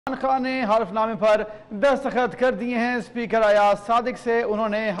इमरान खान ने हल्फनामे पर दस्तखत कर दिए हैं। स्पीकर अयाज सादिक से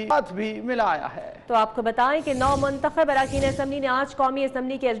उन्होंने हाथ भी मिलाया है। तो आपको बताएं कि 9 मुंतखब अरकान असम्बली ने आज कौमी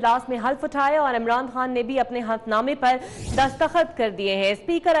असम्बली के अजलास में हल्फ उठाया और इमरान खान ने भी अपने हल्फनामे पर दस्तखत कर दिए हैं।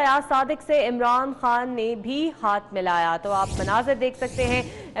 स्पीकर अयाज सादिक से इमरान खान ने भी हाथ मिलाया। तो आप मनाज़र देख सकते हैं,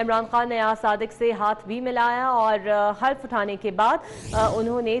 इमरान खान ने अयाज सादिक से हाथ भी मिलाया और हल्फ उठाने के बाद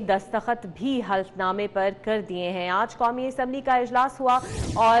उन्होंने दस्तखत भी हल्फनामे पर कर दिए हैं। आज कौमी असम्बली का इजलास हुआ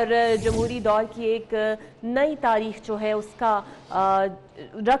और जमहूरी दौर की एक नई तारीख जो है उसका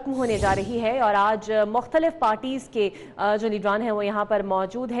रकम होने जा रही है और आज मुख्तलिफ पार्टीज़ के जो लीडरान हैं वो यहाँ पर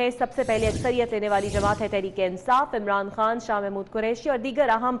मौजूद है। सबसे पहले अक्सरियत लेने वाली जमात है तहरीक इंसाफ, इमरान खान, शाह महमूद कुरैशी और दीगर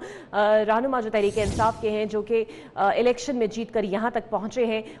अहम रहनुमा जो तहरीक इंसाफ के हैं जो कि इलेक्शन में जीत कर यहाँ तक पहुँचे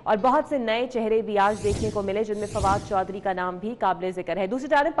हैं। और बहुत से नए चेहरे भी आज देखने को मिले जिनमें फवाद चौधरी का नाम भी काबिल ज़िक्र है। दूसरी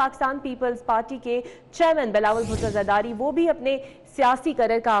जानब पाकिस्तान पीपल्स पार्टी के चेयरमैन बिलावल भुट्टो ज़रदारी वो भी अपने सियासी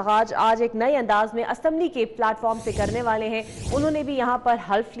करियर का आगाज आज एक नए अंदाज में असम्बली के प्लेटफॉर्म से करने वाले हैं। उन्होंने भी यहाँ पर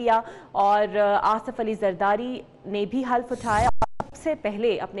हल्फ लिया और आसिफ अली जरदारी ने भी हल्फ उठाया। सबसे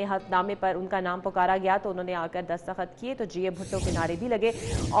पहले अपने हल्फनामे पर उनका नाम पुकारा गया तो उन्होंने आकर दस्तखत किए तो जीए भुट्टो के नारे भी लगे।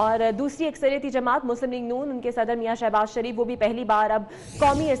 और दूसरी अक्सरियती जमात मुस्लिम लीग नून, उनके सदर मियां शहबाज शरीफ वो भी पहली बार अब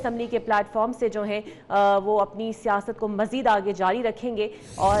कौमी असम्बली के प्लेटफॉर्म से जो है वो अपनी सियासत को मजीद आगे जारी रखेंगे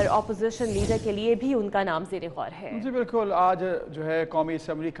और अपोजिशन लीडर के लिए भी उनका नाम ज़ेर गौर है। जी बिल्कुल, आज जो है कौमी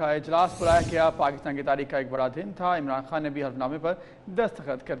असम्बली का इजलास बुलाया गया। पाकिस्तान की तारीख का एक बड़ा दिन था। इमरान खान ने भी हल्फनामे पर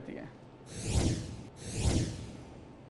दस्तखत कर दिए।